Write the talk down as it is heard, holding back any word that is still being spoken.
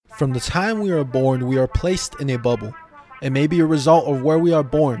From the time we are born, we are placed in a bubble. It may be a result of where we are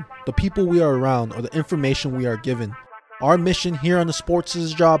born, the people we are around, or the information we are given. Our mission here on the Sports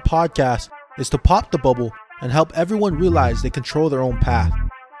is a Job podcast is to pop the bubble and help everyone realize they control their own path.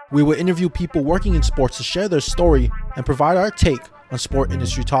 We will interview people working in sports to share their story and provide our take on sport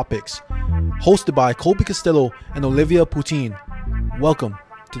industry topics. Hosted by Colby Castillo and Olivia Poutine. Welcome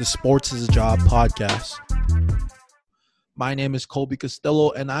to the Sports is a Job podcast. My name is Colby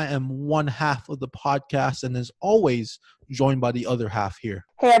Castillo, and I am one half of the podcast, and as always, joined by the other half here.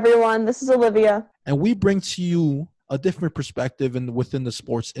 Hey everyone, this is Olivia. And we bring to you a different perspective within the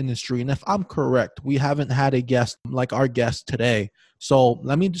sports industry. And if I'm correct, we haven't had a guest like our guest today. So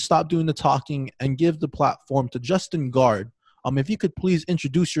let me just stop doing the talking and give the platform to Justin Gaard. If you could please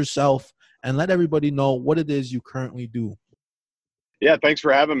introduce yourself and let everybody know what it is you currently do. Yeah, thanks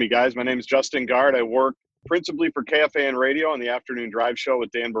for having me, guys. My name is Justin Gaard. I work principally for KFAN Radio on the afternoon drive show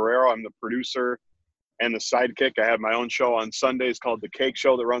with Dan Barrero. I'm the producer and the sidekick. I have my own show on Sundays called The Cake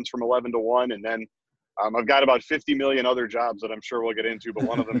Show that runs from 11 to 1. And then I've got about 50 million other jobs that I'm sure we'll get into, but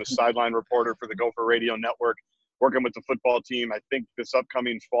one of them is sideline reporter for the Gopher Radio Network, working with the football team. I think this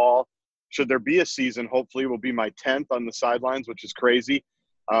upcoming fall, should there be a season, hopefully will be my 10th on the sidelines, which is crazy.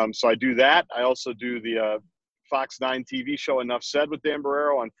 So I do that. I also do the Fox 9 TV show Enough Said with Dan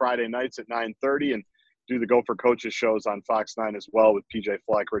Barrero on Friday nights at 9:30, and do the Gopher Coaches shows on Fox 9 as well with PJ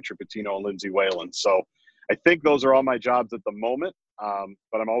Fleck, Richard Pitino, and Lindsey Whalen. So I think those are all my jobs at the moment,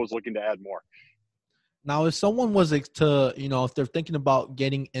 but I'm always looking to add more. Now, if someone was to, if they're thinking about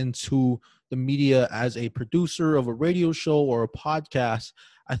getting into the media as a producer of a radio show or a podcast,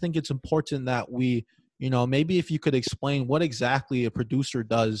 I think it's important that we, maybe if you could explain what exactly a producer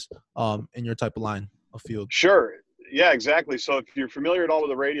does in your type of line of field. Sure. Yeah, exactly. So if you're familiar at all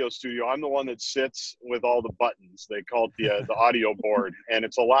with a radio studio, I'm the one that sits with all the buttons. They call it the audio board, and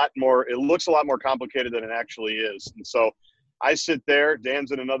it looks a lot more complicated than it actually is. And so I sit there.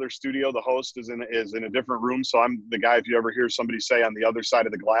 Dan's in another studio. The host is in a different room. So I'm the guy, if you ever hear somebody say on the other side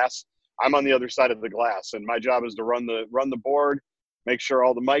of the glass, I'm on the other side of the glass. And my job is to run the board, make sure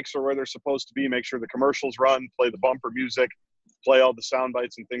all the mics are where they're supposed to be, make sure the commercials run, play the bumper music, play all the sound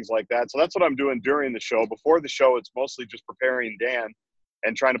bites and things like that. So that's what I'm doing during the show. Before the show, it's mostly just preparing Dan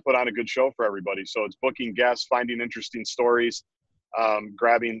and trying to put on a good show for everybody. So it's booking guests, finding interesting stories,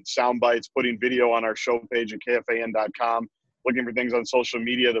 grabbing sound bites, putting video on our show page at kfan.com, looking for things on social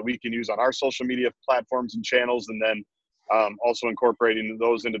media that we can use on our social media platforms and channels, and then also incorporating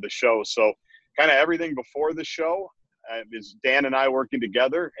those into the show. So kind of everything before the show is Dan and I working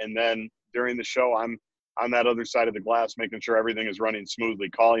together, and then during the show, I'm on that other side of the glass, making sure everything is running smoothly,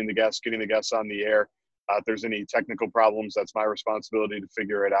 calling the guests, getting the guests on the air. If there's any technical problems, that's my responsibility to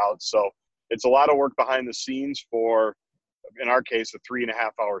figure it out. So it's a lot of work behind the scenes for, in our case, a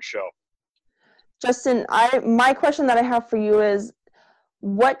 3.5-hour show. Justin, my question that I have for you is,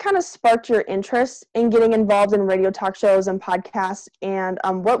 what kind of sparked your interest in getting involved in radio talk shows and podcasts? And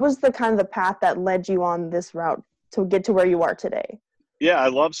what was the path that led you on this route to get to where you are today? Yeah, I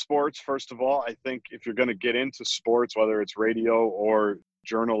love sports, first of all. I think if you're going to get into sports, whether it's radio or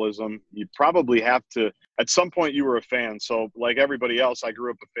journalism, you probably have to, at some point you were a fan. So like everybody else, I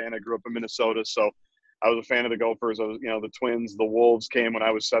grew up a fan. I grew up in Minnesota, so I was a fan of the Gophers. I was, the Twins, the Wolves came when I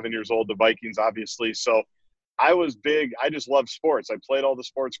was 7 years old, the Vikings, obviously. So I was big. I just loved sports. I played all the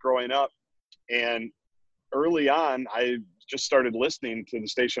sports growing up. And early on, I just started listening to the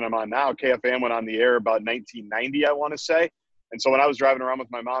station I'm on now. KFAN went on the air about 1990, I want to say. And so when I was driving around with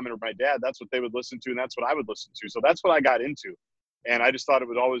my mom and my dad, that's what they would listen to, and that's what I would listen to. So that's what I got into. And I just thought it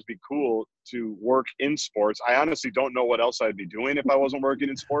would always be cool to work in sports. I honestly don't know what else I'd be doing if I wasn't working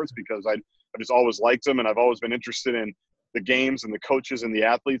in sports, because I just always liked them, and I've always been interested in the games and the coaches and the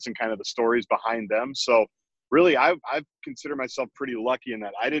athletes and kind of the stories behind them. So really, I consider myself pretty lucky in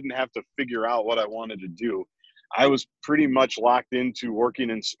that I didn't have to figure out what I wanted to do. I was pretty much locked into working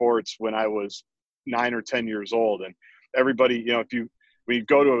in sports when I was 9 or 10 years old. And everybody, we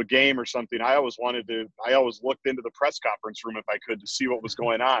go to a game or something, I always looked into the press conference room if I could to see what was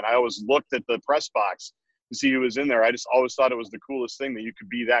going on. I always looked at the press box to see who was in there. I just always thought it was the coolest thing that you could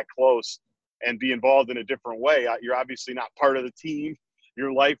be that close and be involved in a different way. You're obviously not part of the team.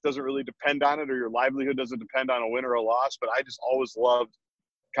 Your life doesn't really depend on it, or your livelihood doesn't depend on a win or a loss, but I just always loved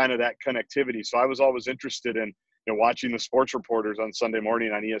kind of that connectivity. So I was always interested in watching the sports reporters on Sunday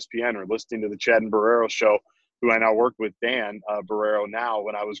morning on ESPN, or listening to the Chad and Barrero show, who I now work with, Dan Barrero, now,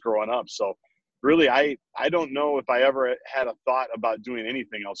 when I was growing up. So really, I don't know if I ever had a thought about doing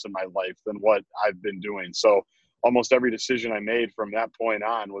anything else in my life than what I've been doing. So almost every decision I made from that point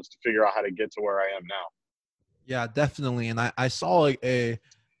on was to figure out how to get to where I am now. Yeah, definitely. And I saw a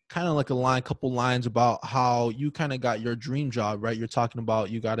kind of like a couple lines about how you kind of got your dream job, right? You're talking about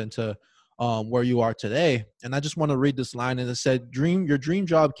you got into where you are today. And I just want to read this line. And it said, your dream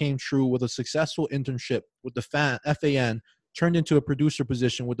job came true with a successful internship with the FAN, turned into a producer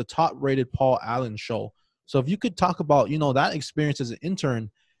position with the top rated Paul Allen show. So if you could talk about, that experience as an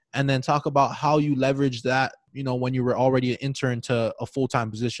intern, and then talk about how you leveraged that, when you were already an intern to a full-time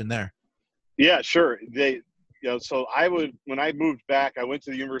position there. Yeah, sure. So when I moved back, I went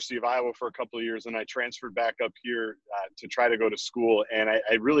to the University of Iowa for a couple of years, and I transferred back up here to try to go to school. And I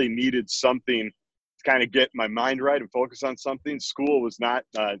really needed something to kind of get my mind right and focus on something. School was not,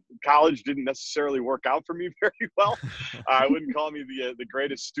 college didn't necessarily work out for me very well. I wouldn't call me the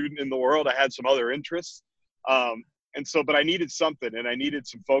greatest student in the world. I had some other interests. But I needed something, and I needed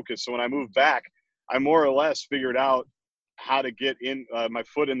some focus. So when I moved back, I more or less figured out how to get in my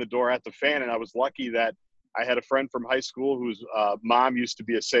foot in the door at the Fan. And I was lucky that I had a friend from high school whose mom used to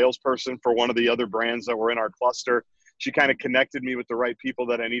be a salesperson for one of the other brands that were in our cluster. She kind of connected me with the right people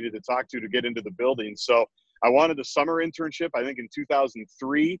that I needed to talk to get into the building. So I wanted a summer internship, I think in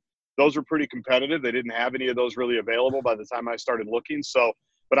 2003. Those were pretty competitive. They didn't have any of those really available by the time I started looking.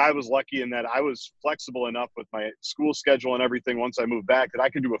 But I was lucky in that I was flexible enough with my school schedule and everything once I moved back that I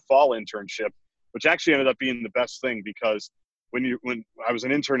could do a fall internship, which actually ended up being the best thing, because when I was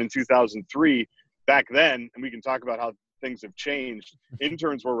an intern in 2003, back then, and we can talk about how things have changed,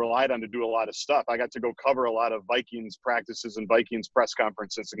 interns were relied on to do a lot of stuff. I got to go cover a lot of Vikings practices and Vikings press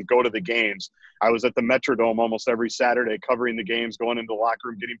conferences and go to the games. I was at the Metrodome almost every Saturday covering the games, going into the locker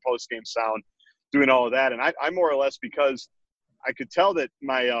room, getting post-game sound, doing all of that. And I more or less, because I could tell that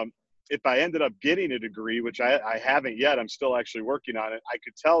if I ended up getting a degree, which I haven't yet, I'm still actually working on it, I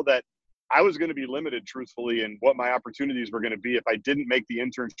could tell that I was going to be limited, truthfully, in what my opportunities were going to be if I didn't make the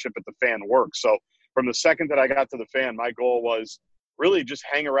internship at the Fan work. So from the second that I got to the Fan, my goal was really just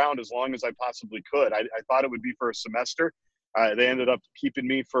hang around as long as I possibly could. I thought it would be for a semester. They ended up keeping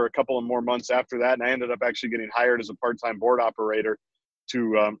me for a couple of more months after that, and I ended up actually getting hired as a part-time board operator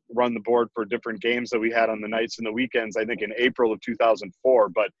to run the board for different games that we had on the nights and the weekends, I think in April of 2004.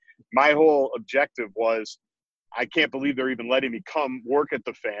 But my whole objective was, I can't believe they're even letting me come work at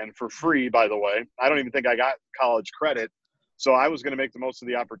the Fan for free, by the way. I don't even think I got college credit. So I was going to make the most of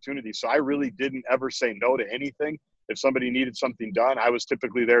the opportunity. So I really didn't ever say no to anything. If somebody needed something done, I was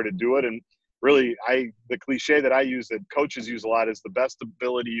typically there to do it. And really, the cliche that I use, that coaches use a lot, is the best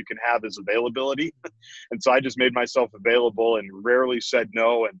ability you can have is availability. And so I just made myself available and rarely said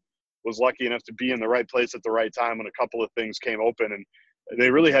no, and was lucky enough to be in the right place at the right time when a couple of things came open. And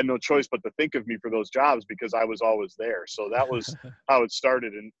they really had no choice but to think of me for those jobs because I was always there. So that was how it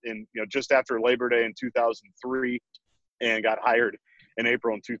started in just after Labor Day in 2003, and got hired in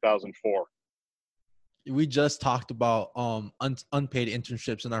April in 2004. We just talked about unpaid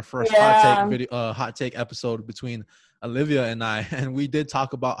internships in our first hot take episode between Olivia and I, and we did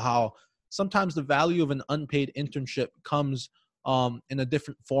talk about how sometimes the value of an unpaid internship comes in a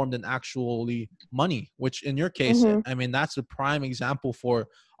different form than actually money, which in your case, I mean, that's a prime example for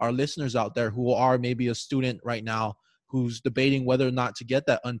our listeners out there who are maybe a student right now who's debating whether or not to get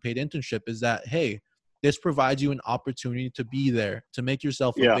that unpaid internship, is that, hey, this provides you an opportunity to be there, to make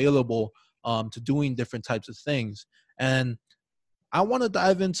yourself available to doing different types of things. And I want to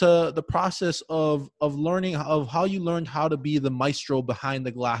dive into the process of learning, of how you learned how to be the maestro behind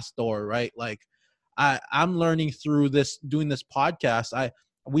the glass door, right? Like I'm learning through doing this podcast.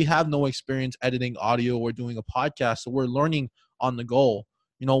 We have no experience editing audio or doing a podcast, so we're learning on the go.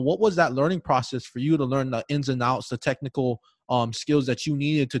 What was that learning process for you to learn the ins and outs, the technical skills that you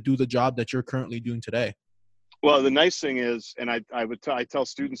needed to do the job that you're currently doing today? Well, the nice thing is, and I tell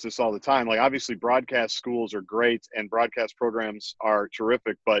students this all the time, like obviously broadcast schools are great and broadcast programs are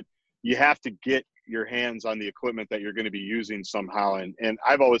terrific, but you have to get your hands on the equipment that you're going to be using somehow. And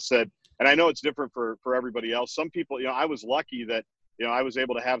I've always said, and I know it's different for everybody else. Some people, I was lucky that, I was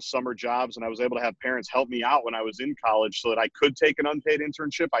able to have summer jobs and I was able to have parents help me out when I was in college so that I could take an unpaid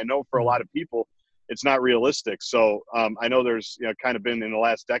internship. I know for a lot of people, it's not realistic. So I know there's, kind of been in the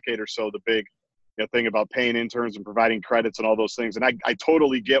last decade or so, the big thing about paying interns and providing credits and all those things. And I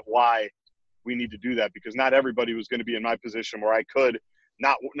totally get why we need to do that, because not everybody was going to be in my position where I could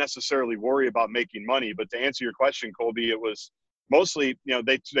not necessarily worry about making money. But to answer your question, Colby, it was mostly,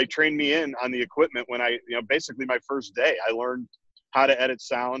 they trained me in on the equipment when basically my first day. I learned how to edit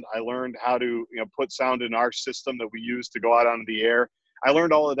sound. I learned how to, put sound in our system that we use to go out onto the air. I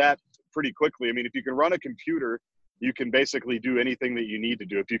learned all of that pretty quickly. I mean, if you can run a computer, you can basically do anything that you need to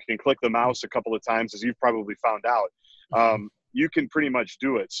do. If you can click the mouse a couple of times, as you've probably found out, you can pretty much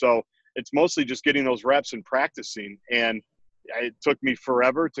do it. So it's mostly just getting those reps and practicing. And it took me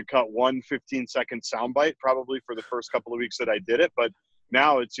forever to cut one 15-second soundbite, probably for the first couple of weeks that I did it. But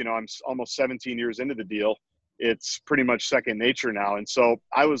now it's, you know, I'm almost 17 years into the deal. It's pretty much second nature now. And so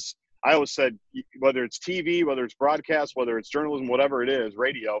I always said, whether it's TV, whether it's broadcast, whether it's journalism, whatever it is,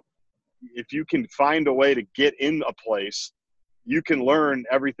 radio, if you can find a way to get in a place, you can learn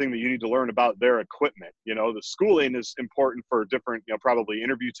everything that you need to learn about their equipment. You know, the schooling is important for different, you know, probably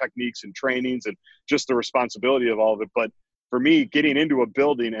interview techniques and trainings and just the responsibility of all of it. But for me, getting into a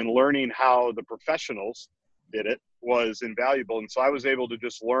building and learning how the professionals did it was invaluable. And so I was able to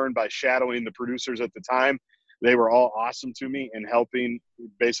just learn by shadowing the producers at the time. They were all awesome to me and helping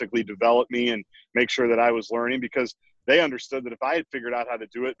basically develop me and make sure that I was learning, because they understood that if I had figured out how to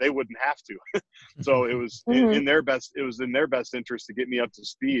do it, they wouldn't have to. So it was in their best interest to get me up to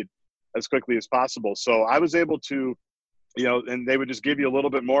speed as quickly as possible. So I was able to, you know, and they would just give you a little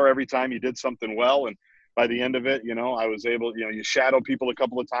bit more every time you did something well. And by the end of it, you know, I was able, you know, you shadow people a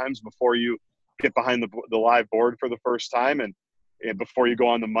couple of times before you get behind the live board for the first time. And before you go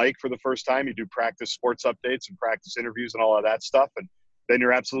on the mic for the first time, you do practice sports updates and practice interviews and all of that stuff. And then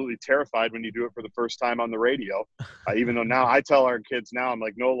you're absolutely terrified when you do it for the first time on the radio. Even though now I tell our kids now, I'm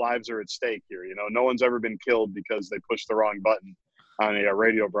like, no lives are at stake here. You know, no one's ever been killed because they pushed the wrong button on a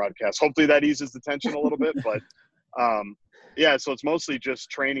radio broadcast. Hopefully that eases the tension a little bit, but yeah, so it's mostly just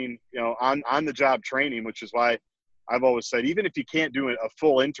training, you know, on the job training, which is why I've always said, even if you can't do a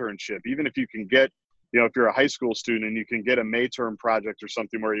full internship, even if you can get, you know, if you're a high school student and you can get a May term project or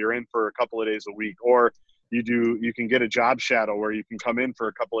something where you're in for a couple of days a week, or you can get a job shadow where you can come in for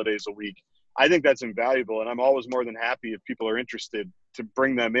a couple of days a week. I think that's invaluable. And I'm always more than happy if people are interested to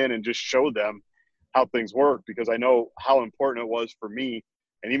bring them in and just show them how things work, because I know how important it was for me.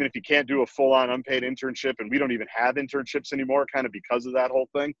 And even if you can't do a full on unpaid internship, and we don't even have internships anymore, kind of because of that whole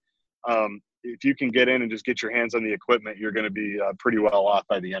thing. If you can get in and just get your hands on the equipment, you're going to be pretty well off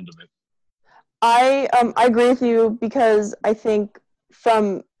by the end of it. I agree with you, because I think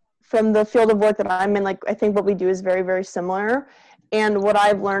from the field of work that I'm in, like, I think what we do is very, very similar. And what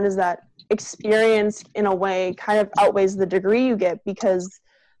I've learned is that experience in a way kind of outweighs the degree you get, because,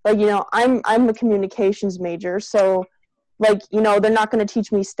 like, you know, I'm a communications major. So, like, you know, they're not going to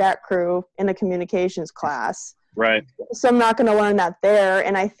teach me stat crew in a communications class. Right. So I'm not going to learn that there.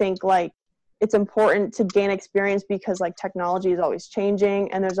 And I think, like, it's important to gain experience, because, like, technology is always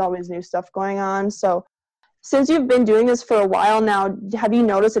changing and there's always new stuff going on. So since you've been doing this for a while now, have you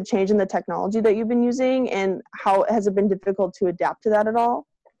noticed a change in the technology that you've been using, and how has it been difficult to adapt to that at all?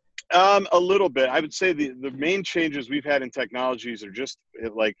 A little bit. I would say the main changes we've had in technologies are just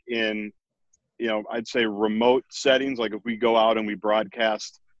like in, you know, I'd say remote settings. Like if we go out and we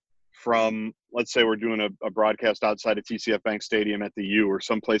broadcast from, let's say we're doing a broadcast outside of TCF Bank Stadium at the U or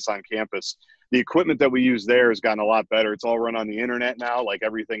someplace on campus, the equipment that we use there has gotten a lot better. It's all run on the internet now, like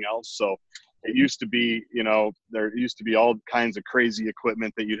everything else. So it used to be, you know, there used to be all kinds of crazy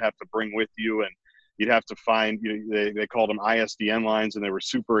equipment that you'd have to bring with you, and you'd have to find, you know, they called them ISDN lines, and they were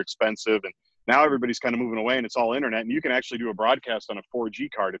super expensive. And now everybody's kind of moving away, and it's all internet, and you can actually do a broadcast on a 4G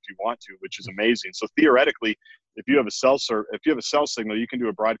card if you want to, which is amazing. So theoretically, if you have a cell signal, you can do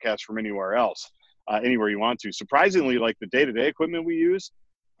a broadcast from anywhere else, anywhere you want to. Surprisingly, like the day-to-day equipment we use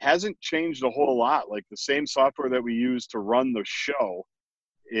hasn't changed a whole lot. Like the same software that we use to run the show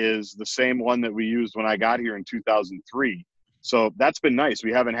is the same one that we used when I got here in 2003. So that's been nice.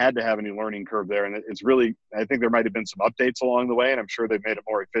 We haven't had to have any learning curve there. And it's really, I think there might have been some updates along the way, and I'm sure they've made it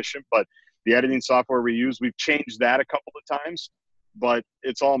more efficient. But the editing software we use, we've changed that a couple of times, but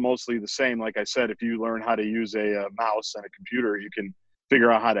it's all mostly the same. Like I said, if you learn how to use a mouse and a computer, you can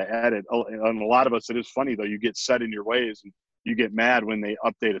figure out how to edit. And a lot of us, it is funny though, you get set in your ways and you get mad when they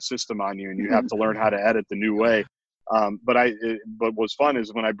update a system on you and you have to learn how to edit the new way. But what's fun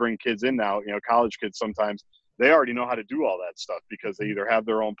is when I bring kids in now, you know, college kids, sometimes they already know how to do all that stuff because they either have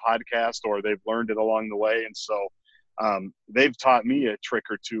their own podcast or they've learned it along the way. And so they've taught me a trick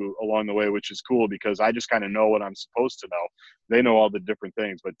or two along the way, which is cool because I just kind of know what I'm supposed to know. They know all the different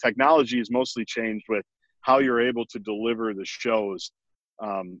things, but technology has mostly changed with how you're able to deliver the shows.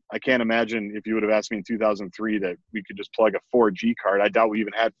 I can't imagine if you would have asked me in 2003 that we could just plug a 4G card. I doubt we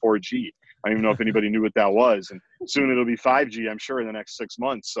even had 4G. I don't even know if anybody knew what that was. And soon it'll be 5G, I'm sure, in the next 6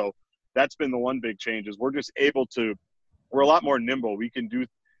 months. So that's been the one big change is we're just able to, we're a lot more nimble. We can do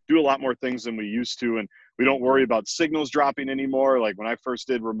a lot more things than we used to. And we don't worry about signals dropping anymore. Like when I first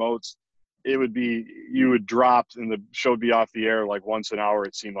did remotes, it would be, you would drop and the show would be off the air like once an hour,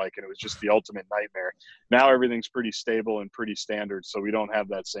 it seemed like, and it was just the ultimate nightmare. Now everything's pretty stable and pretty standard. So we don't have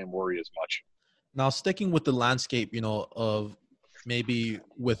that same worry as much. Now, sticking with the landscape, you know, of maybe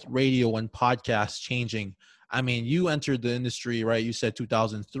with radio and podcasts changing, I mean, you entered the industry, right? You said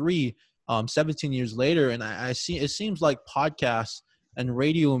 2003, 17 years later. And I see, it seems like podcasts and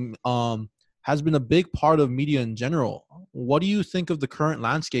radio has been a big part of media in general. What do you think of the current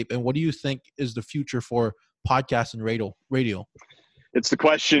landscape, and what do you think is the future for podcasts and radio? It's the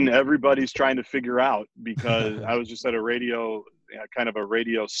question everybody's trying to figure out, because I was just at a kind of a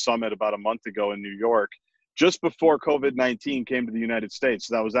radio summit about a month ago in New York, just before COVID-19 came to the United States.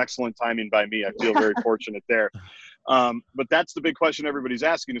 So that was excellent timing by me. I feel very fortunate there. But that's the big question everybody's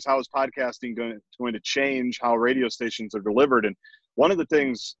asking, is how is podcasting going to change how radio stations are delivered? And one of the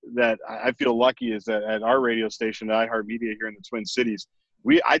things that I feel lucky is that at our radio station, at iHeartMedia here in the Twin Cities,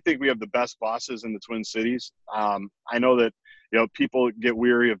 I think we have the best bosses in the Twin Cities. I know that, people get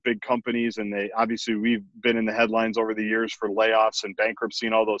weary of big companies, and we've been in the headlines over the years for layoffs and bankruptcy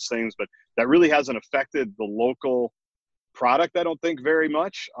and all those things, but that really hasn't affected the local product, I don't think, very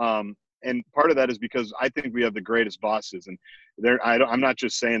much. And part of that is because I think we have the greatest bosses, and I'm not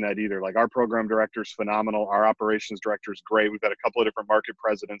just saying that either. Like, our program director is phenomenal. Our operations director is great. We've got a couple of different market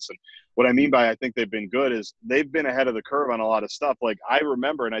presidents. And what I mean by I think they've been good is they've been ahead of the curve on a lot of stuff. Like, I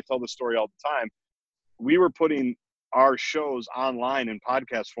remember, and I tell the story all the time, we were putting our shows online in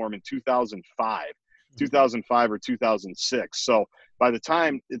podcast form in 2005 or 2006. So by the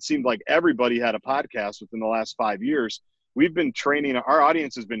time it seemed like everybody had a podcast within the last 5 years, we've been training, our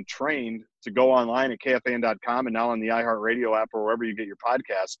audience has been trained to go online at kfan.com and now on the iHeartRadio app or wherever you get your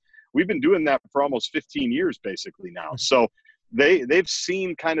podcasts. We've been doing that for almost 15 years basically now. So they've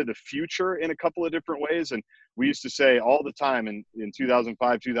seen kind of the future in a couple of different ways. And we used to say all the time in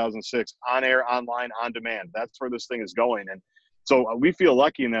 2005, 2006, on air, online, on demand. That's where this thing is going. And so we feel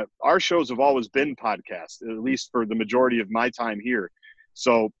lucky in that our shows have always been podcasts, at least for the majority of my time here.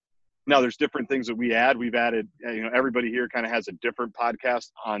 So now there's different things that we add. We've added, everybody here kind of has a different podcast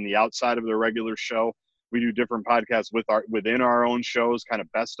on the outside of their regular show. We do different podcasts within our own shows, kind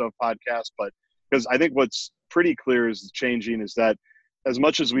of best of podcasts. But because I think what's pretty clear is changing is that as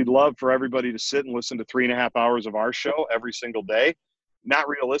much as we'd love for everybody to sit and listen to 3.5 hours of our show every single day, not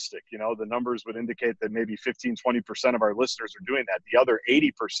realistic. The numbers would indicate that maybe 15, 20% of our listeners are doing that. The other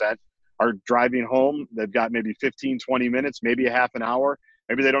 80% are driving home. They've got maybe 15, 20 minutes, maybe a half an hour.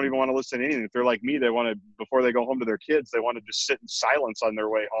 Maybe they don't even want to listen to anything. If they're like me, they want to, before they go home to their kids, they want to just sit in silence on their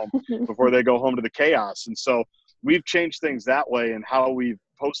way home before they go home to the chaos. And so we've changed things that way, and how we've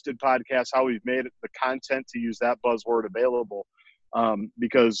posted podcasts, how we've made the content, to use that buzzword, available.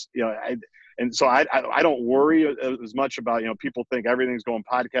 Because, I don't worry as much about, people think everything's going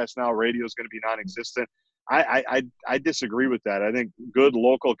podcast now, radio is going to be non-existent. I disagree with that. I think good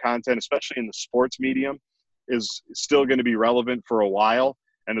local content, especially in the sports medium, is still going to be relevant for a while.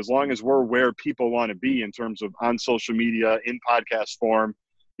 And as long as we're where people want to be in terms of on social media, in podcast form,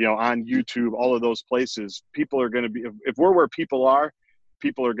 on YouTube, all of those places, people are going to be, if we're where people are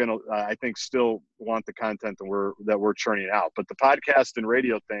going to, I think, still want the content that we're churning out. But the podcast and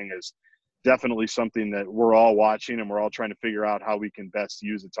radio thing is definitely something that we're all watching, and we're all trying to figure out how we can best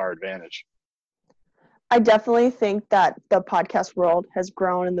use it to our advantage. I definitely think that the podcast world has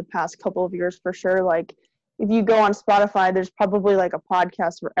grown in the past couple of years for sure. Like, if you go on Spotify, there's probably like a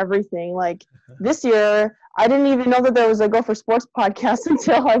podcast for everything. Like this year, I didn't even know that there was a Go for Sports podcast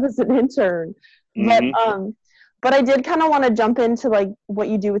until I was an intern. Mm-hmm. But I did kind of want to jump into like what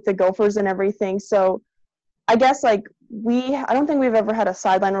you do with the Gophers and everything. So I guess like I don't think we've ever had a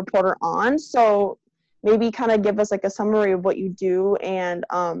sideline reporter on. So maybe kind of give us like a summary of what you do and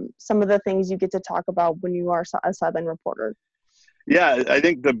some of the things you get to talk about when you are a sideline reporter. Yeah, I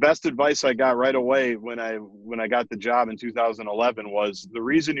think the best advice I got right away when I got the job in 2011 was, the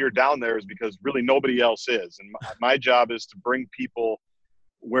reason you're down there is because really nobody else is. And my job is to bring people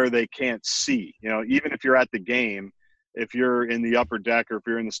where they can't see. Even if you're at the game, if you're in the upper deck or if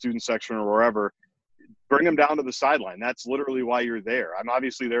you're in the student section or wherever, bring them down to the sideline. That's literally why you're there. I'm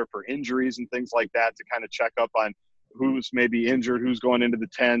obviously there for injuries and things like that, to kind of check up on who's maybe injured, who's going into the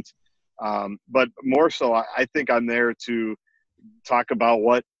tent. But more so, I think I'm there to talk about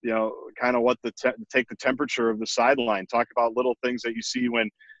what, take the temperature of the sideline, talk about little things that you see when,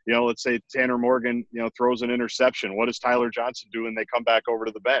 let's say Tanner Morgan, throws an interception. What does Tyler Johnson do when they come back over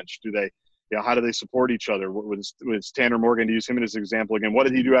to the bench? Do they, how do they support each other? Was Tanner Morgan, to use him as an example again, what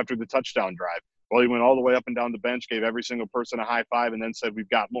did he do after the touchdown drive? Well, he went all the way up and down the bench, gave every single person a high five, and then said, we've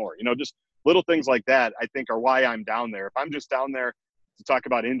got more. Just little things like that, I think, are why I'm down there. If I'm just down there to talk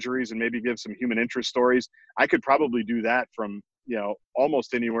about injuries and maybe give some human interest stories, I could probably do that from,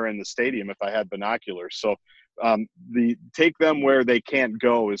 almost anywhere in the stadium if I had binoculars. So the take them where they can't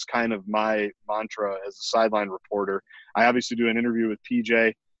go is kind of my mantra as a sideline reporter. I obviously do an interview with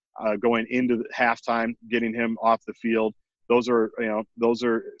PJ going into the halftime, getting him off the field. Those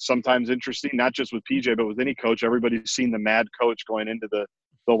are sometimes interesting, not just with PJ, but with any coach. Everybody's seen the mad coach going into the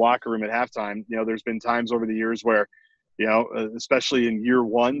locker room at halftime. There's been times over the years where, especially in year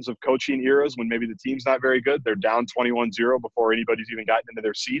ones of coaching eras, when maybe the team's not very good, they're down 21-0 before anybody's even gotten into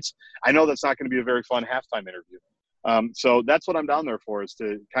their seats. I know that's not going to be a very fun halftime interview. So that's what I'm down there for, is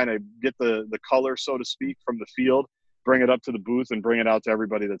to kind of get the color, so to speak, from the field, bring it up to the booth, and bring it out to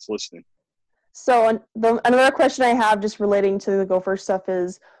everybody that's listening. So another question I have just relating to the Gopher stuff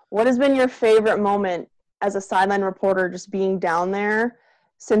is, what has been your favorite moment as a sideline reporter, just being down there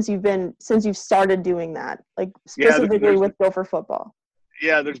since you've started doing that, like specifically with Gopher football?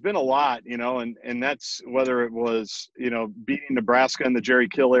 Yeah, there's been a lot, and that's whether it was, beating Nebraska in the Jerry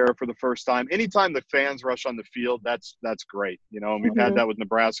Kill era for the first time. Anytime the fans rush on the field, that's great, and we've had that with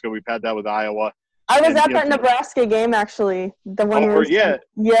Nebraska. We've had that with Iowa. I was at that Nebraska game, actually. The one yeah.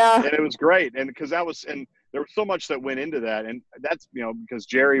 And it was great. And because there was so much that went into that. And that's, because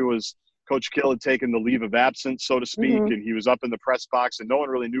Coach Kill had taken the leave of absence, so to speak, and he was up in the press box, and no one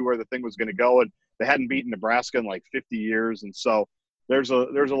really knew where the thing was going to go. And they hadn't beaten Nebraska in like 50 years. And so there's a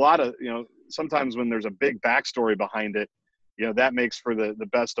lot of, sometimes when there's a big backstory behind it, that makes for the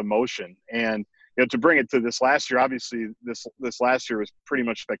best emotion. And, to bring it to this last year, obviously this last year was pretty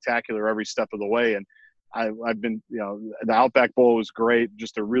much spectacular every step of the way. And I've been, the Outback Bowl was great.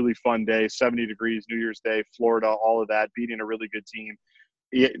 Just a really fun day, 70 degrees, New Year's Day, Florida, all of that, beating a really good team.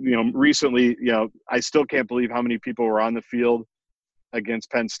 Recently, I still can't believe how many people were on the field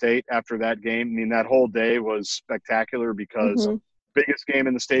against Penn State after that game. I mean, that whole day was spectacular because biggest game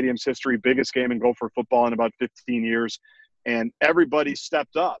in the stadium's history, biggest game in Gopher football in about 15 years. And everybody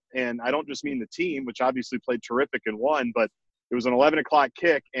stepped up. And I don't just mean the team, which obviously played terrific and won, but it was an 11 o'clock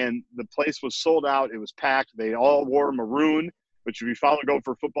kick, and the place was sold out. It was packed. They all wore maroon, which if you follow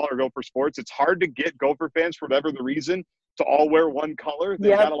Gopher football or Gopher sports, it's hard to get Gopher fans, for whatever the reason, to all wear one color.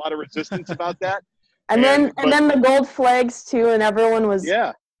 They've got a lot of resistance about that. And then the gold flags, too, and everyone was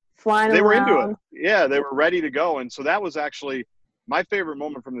flying around. They were into it. Yeah, they were ready to go. And so that was actually – my favorite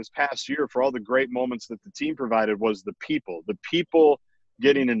moment from this past year, for all the great moments that the team provided, was the people. The people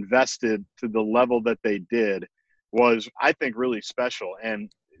getting invested to the level that they did was, I think, really special. And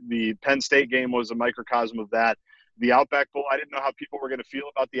the Penn State game was a microcosm of that. The Outback Bowl, I didn't know how people were going to feel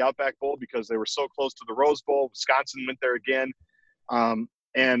about the Outback Bowl because they were so close to the Rose Bowl. Wisconsin went there again.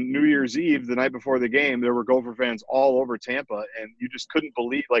 And New Year's Eve, the night before the game, there were Gopher fans all over Tampa, and you just couldn't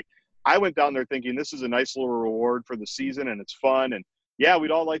believe, like, I went down there thinking this is a nice little reward for the season and it's fun. And yeah,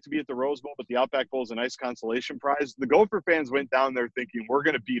 we'd all like to be at the Rose Bowl, but the Outback Bowl is a nice consolation prize. The Gopher fans went down there thinking we're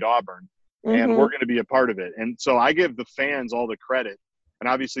going to beat Auburn and we're going to be a part of it. And so I give the fans all the credit, and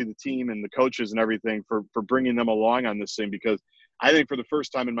obviously the team and the coaches and everything for bringing them along on this thing, because I think for the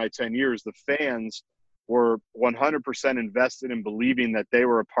first time in my 10 years, the fans were 100% invested in believing that they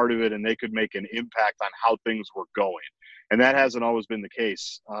were a part of it and they could make an impact on how things were going. And that hasn't always been the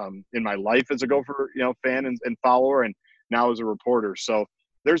case in my life as a Gopher, fan and follower, and now as a reporter. So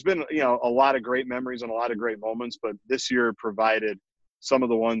there's been, a lot of great memories and a lot of great moments, but this year provided some of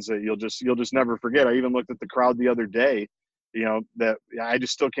the ones that you'll just never forget. I even looked at the crowd the other day, that I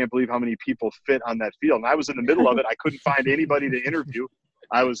just still can't believe how many people fit on that field. And I was in the middle of it. I couldn't find anybody to interview.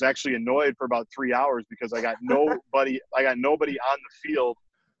 I was actually annoyed for about 3 hours because I got nobody on the field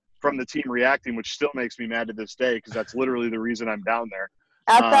from the team reacting, which still makes me mad to this day because that's literally the reason I'm down there.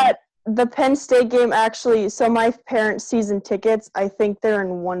 At the Penn State game, actually, so my parents' season tickets, I think they're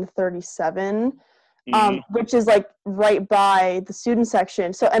in 137, which is like right by the student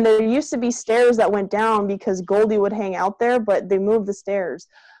section. So, and there used to be stairs that went down because Goldie would hang out there, but they moved the stairs.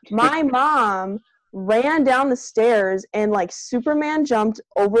 My mom ran down the stairs and like Superman jumped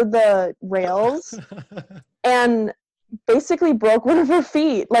over the rails and basically broke one of her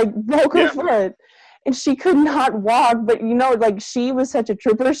feet, like broke her foot, and she could not walk. But like she was such a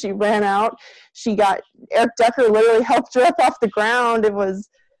trooper. She ran out. Eric Decker literally helped her up off the ground. It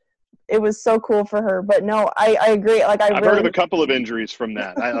was so cool for her. But no, I agree. Like I've heard of a couple of injuries from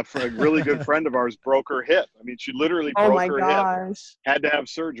that. A really good friend of ours broke her hip. I mean, she literally broke her hip. Had to have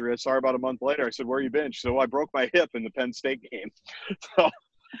surgery. I saw her about a month later. I said, "Where you been?" She said, "Well, I broke my hip in the Penn State game." So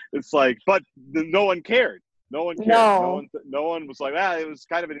it's like, but no one cared. No one cared. No one was like, it was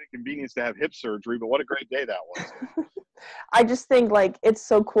kind of an inconvenience to have hip surgery, but what a great day that was. I just think, like, it's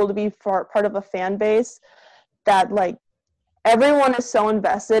so cool to be part of a fan base that, like, everyone is so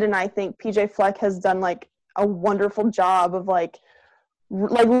invested, and I think PJ Fleck has done, like, a wonderful job of, like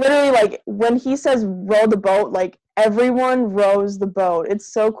literally, like, when he says row the boat, like, everyone rows the boat.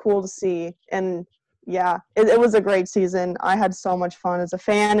 It's so cool to see, and Yeah, it was a great season. I had so much fun as a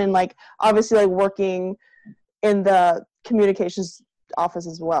fan, and like obviously like working in the communications office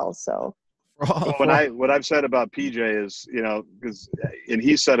as well. So what I've said about PJ is, and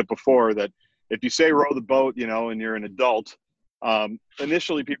he said it before, that if you say row the boat, and you're an adult,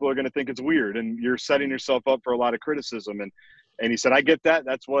 initially people are going to think it's weird, and you're setting yourself up for a lot of criticism. And he said, I get that.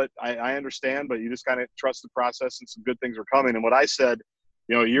 That's what I understand, but you just kind of trust the process, and some good things are coming. And what I said,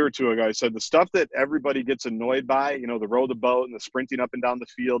 a year or two ago, I said the stuff that everybody gets annoyed by, the row the boat and the sprinting up and down the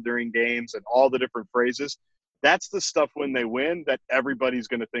field during games and all the different phrases, that's the stuff when they win that everybody's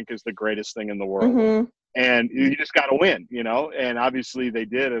going to think is the greatest thing in the world. Mm-hmm. And you just got to win, and obviously they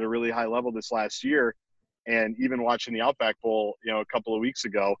did at a really high level this last year. And even watching the Outback Bowl, a couple of weeks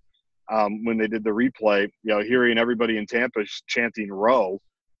ago, when they did the replay, hearing everybody in Tampa chanting row,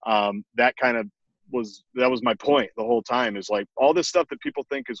 that was my point the whole time, is like all this stuff that people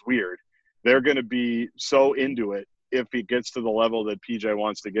think is weird, they're going to be so into it if it gets to the level that PJ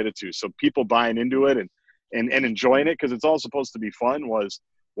wants to get it to. So people buying into it and enjoying it, because it's all supposed to be fun, was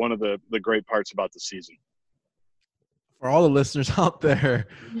one of the great parts about the season. For all the listeners out there,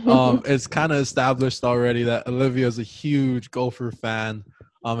 it's kind of established already that Olivia is a huge Gopher fan,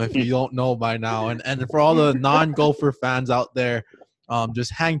 if you don't know by now. And for all the non-Gopher fans out there,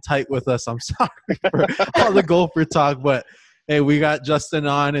 just hang tight with us. I'm sorry for all the Gopher talk, but hey, we got Justin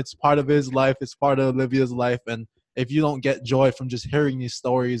on. It's part of his life. It's part of Olivia's life. And if you don't get joy from just hearing these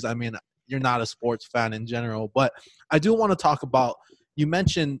stories, I mean, you're not a sports fan in general. But I do want to talk about, you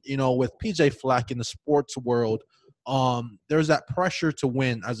mentioned, with PJ Fleck in the sports world, there's that pressure to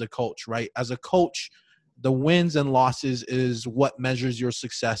win as a coach, right? As a coach, the wins and losses is what measures your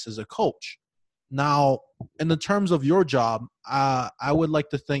success as a coach. Now, in the terms of your job, I would like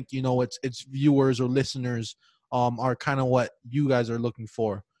to think, it's viewers or listeners are kind of what you guys are looking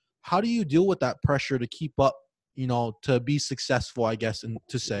for. How do you deal with that pressure to keep up, to be successful, I guess, and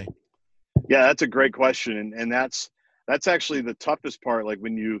to say? Yeah, that's a great question. And that's actually the toughest part. Like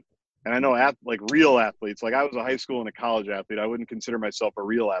and I know like real athletes, like I was a high school and a college athlete. I wouldn't consider myself a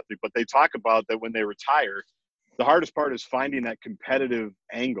real athlete, but they talk about that when they retire, the hardest part is finding that competitive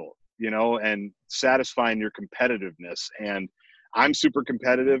angle, and satisfying your competitiveness. And I'm super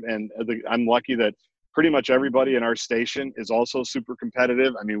competitive, and I'm lucky that pretty much everybody in our station is also super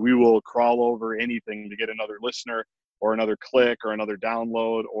competitive. I mean, we will crawl over anything to get another listener or another click or another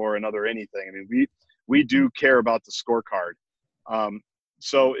download or another anything. I mean, we do care about the scorecard.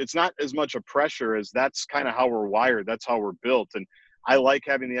 So it's not as much a pressure as that's kind of how we're wired. That's how we're built. And I like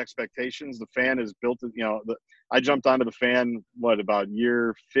having the expectations. The fan is built, I jumped onto the fan, about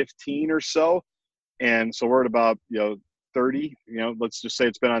year 15 or so. And so we're at about, 30, let's just say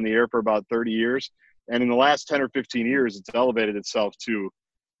it's been on the air for about 30 years. And in the last 10 or 15 years, it's elevated itself to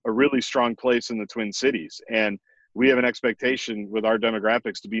a really strong place in the Twin Cities. And we have an expectation with our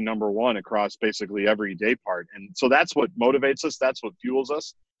demographics to be number one across basically every day part. And so that's what motivates us. That's what fuels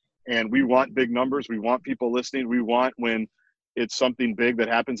us. And we want big numbers. We want people listening. We want, when it's something big that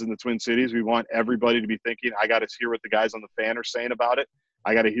happens in the Twin Cities, we want everybody to be thinking, I got to hear what the guys on the fan are saying about it.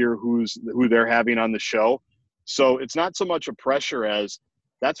 I got to hear who they're having on the show. So it's not so much a pressure as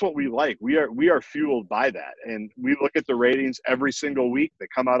that's what we like. We are fueled by that. And we look at the ratings every single week. They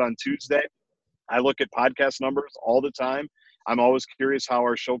come out on Tuesday. I look at podcast numbers all the time. I'm always curious how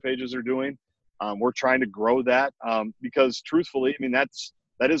our show pages are doing. We're trying to grow that because truthfully, I mean,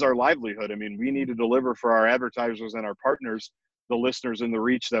 that is our livelihood. I mean, we need to deliver for our advertisers and our partners, the listeners and the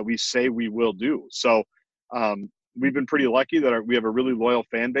reach that we say we will do. So we've been pretty lucky that we have a really loyal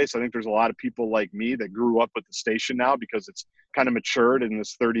fan base. I think there's a lot of people like me that grew up with the station now because it's kind of matured in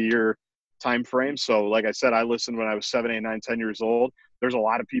this 30-year time frame. So like I said, I listened when I was 7, 8, 9, 10 years old. There's a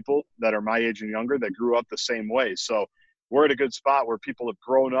lot of people that are my age and younger that grew up the same way. So we're at a good spot where people have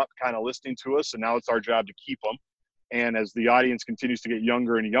grown up kind of listening to us, and now it's our job to keep them. And as the audience continues to get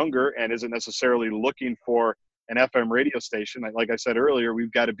younger and younger and isn't necessarily looking for an FM radio station, like I said earlier,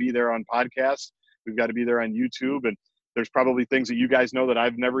 we've got to be there on podcasts. We've got to be there on YouTube. And there's probably things that you guys know that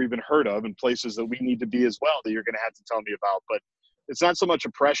I've never even heard of, and places that we need to be as well that you're going to have to tell me about. But it's not so much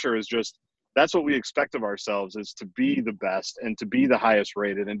a pressure as just, that's what we expect of ourselves, is to be the best and to be the highest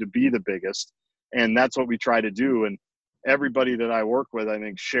rated and to be the biggest. And that's what we try to do. And everybody that I work with, I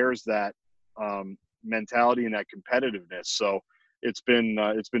think, shares that mentality and that competitiveness. So it's been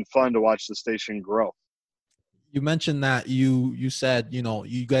fun to watch the station grow. You mentioned that you said,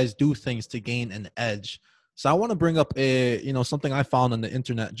 you guys do things to gain an edge. So I want to bring up something I found on the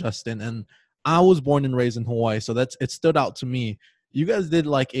internet, Justin, and I was born and raised in Hawaii. So it stood out to me. You guys did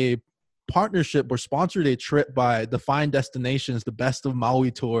like a partnership or sponsored a trip by Defined Destinations, the Best of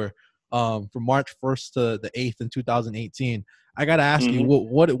Maui tour, from March 1st to the 8th in 2018. I got to ask you,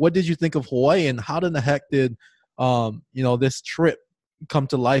 Mm-hmm. what did you think of Hawaii, and how in the heck did, this trip come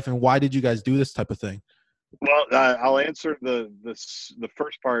to life, and why did you guys do this type of thing? Well, I'll answer the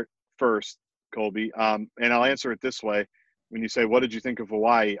first part first, Colby, and I'll answer it this way. When you say, what did you think of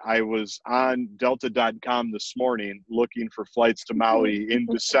Hawaii? I was on delta.com this morning looking for flights to Maui in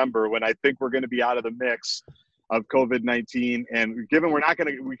December, when I think we're going to be out of the mix of COVID-19. And given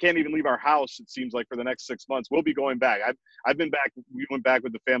we can't even leave our house, it seems like, for the next 6 months, we'll be going back. I've been back. We went back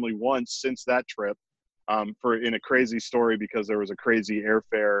with the family once since that trip, in a crazy story, because there was a crazy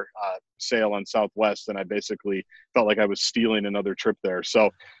airfare sale on Southwest, and I basically felt like I was stealing another trip there. So,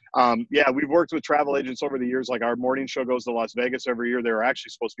 we've worked with travel agents over the years. Like, our morning show goes to Las Vegas every year. They were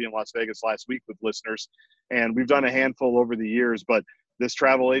actually supposed to be in Las Vegas last week with listeners, and we've done a handful over the years. But this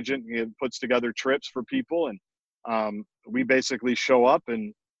travel agent puts together trips for people, and we basically show up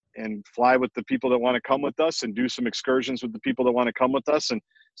and fly with the people that want to come with us, and do some excursions with the people that want to come with us. And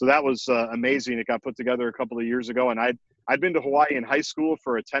so that was amazing. It got put together a couple of years ago, and I'd been to Hawaii in high school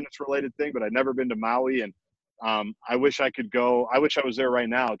for a tennis related thing, but I'd never been to Maui. And I wish I could go. I wish I was there right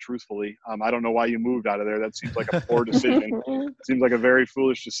now, truthfully. I don't know why you moved out of there. That seems like a poor decision. Seems like a very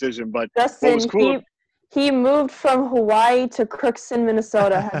foolish decision. But Justin, what was cool, he moved from Hawaii to Crookston,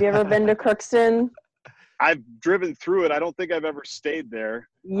 Minnesota. Have you ever been to Crookston? I've driven through it. I don't think I've ever stayed there.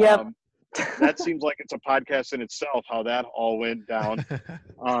 Yep. That seems like it's a podcast in itself, how that all went down.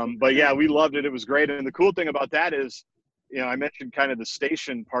 But yeah, we loved it. It was great. And the cool thing about that is, I mentioned kind of the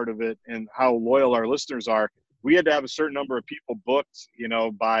station part of it and how loyal our listeners are. We had to have a certain number of people booked,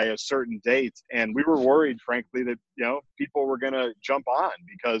 by a certain date. And we were worried, frankly, that, people were going to jump on,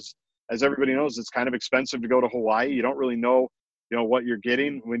 because, as everybody knows, it's kind of expensive to go to Hawaii. You don't really know, what you're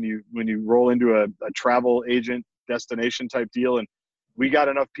getting when you roll into a travel agent destination type deal. And we got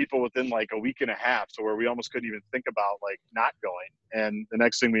enough people within like a week and a half to where we almost couldn't even think about like not going. And the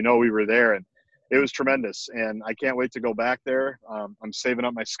next thing we know, we were there, and it was tremendous. And I can't wait to go back there. I'm saving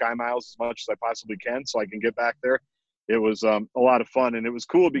up my Sky Miles as much as I possibly can so I can get back there. It was a lot of fun, and it was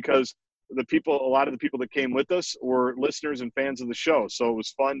cool because a lot of the people that came with us were listeners and fans of the show. So it was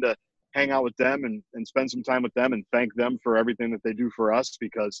fun to hang out with them and spend some time with them and thank them for everything that they do for us,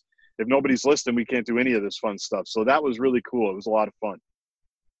 because if nobody's listening, we can't do any of this fun stuff. So that was really cool. It was a lot of fun.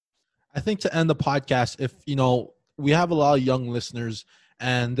 I think to end the podcast, if, we have a lot of young listeners,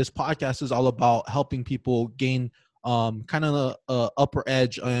 and this podcast is all about helping people gain kind of a upper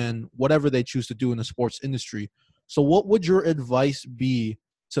edge in whatever they choose to do in the sports industry. So what would your advice be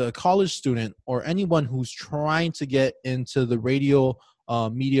to a college student or anyone who's trying to get into the radio,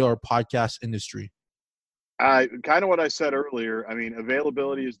 media, or podcast industry? Kind of what I said earlier. I mean,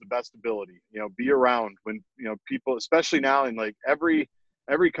 availability is the best ability. Be around when, people, especially now, and like every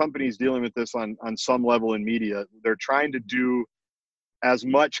company is dealing with this on some level in media. They're trying to do as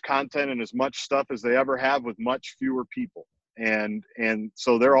much content and as much stuff as they ever have with much fewer people. And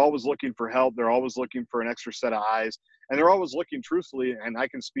so they're always looking for help. They're always looking for an extra set of eyes, and they're always looking, truthfully, and I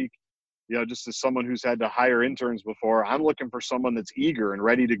can speak, just as someone who's had to hire interns before, I'm looking for someone that's eager and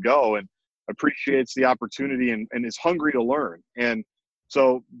ready to go and appreciates the opportunity and is hungry to learn. And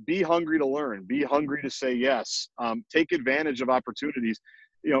so be hungry to learn, be hungry to say yes, take advantage of opportunities,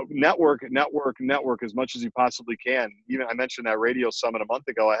 network as much as you possibly can. Even I mentioned that radio summit a month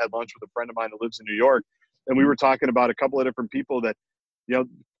ago. I had lunch with a friend of mine who lives in New York, and we were talking about a couple of different people that,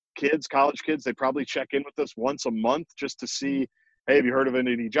 college kids, they probably check in with us once a month just to see, hey, have you heard of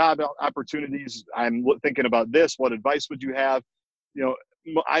any job opportunities? I'm thinking about this. What advice would you have?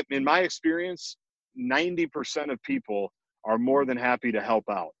 In my experience, 90% of people are more than happy to help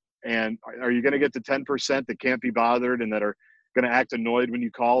out. And are you going to get the 10% that can't be bothered and that are going to act annoyed when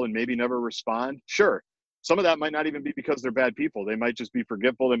you call and maybe never respond? Sure. Some of that might not even be because they're bad people. They might just be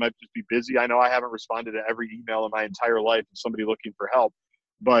forgetful. They might just be busy. I know I haven't responded to every email in my entire life of somebody looking for help,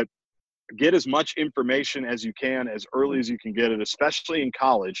 but get as much information as you can as early as you can get it, especially in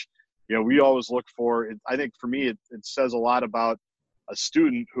college. We always look for it. I think for me, it says a lot about a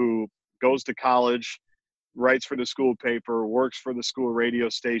student who goes to college, writes for the school paper, works for the school radio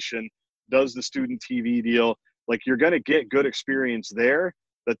station, does the student TV deal. Like, you're going to get good experience there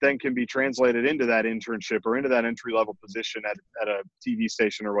that then can be translated into that internship or into that entry-level position at a TV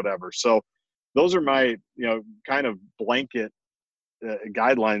station or whatever. So those are my, kind of blanket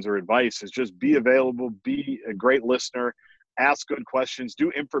guidelines or advice, is just be available, be a great listener, ask good questions, do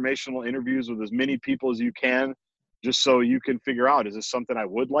informational interviews with as many people as you can, just so you can figure out, is this something I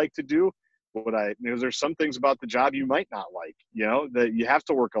would like to do? There's some things about the job you might not like, that you have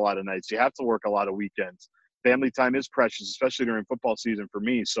to work a lot of nights, you have to work a lot of weekends. Family time is precious, especially during football season for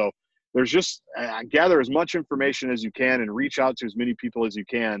me. So there's just gather as much information as you can and reach out to as many people as you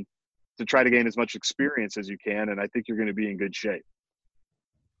can to try to gain as much experience as you can. And I think you're going to be in good shape.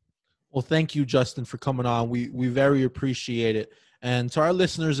 Well, thank you, Justin, for coming on. We very appreciate it. And to our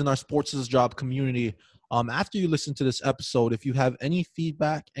listeners in our Sports is a Job community, after you listen to this episode, if you have any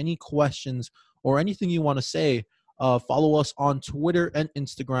feedback, any questions, or anything you want to say, follow us on Twitter and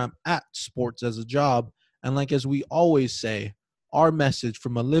Instagram at Sports as a Job. And like as we always say, our message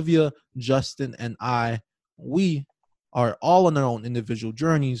from Olivia, Justin, and I, we are all on our own individual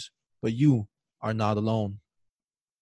journeys, but you are not alone.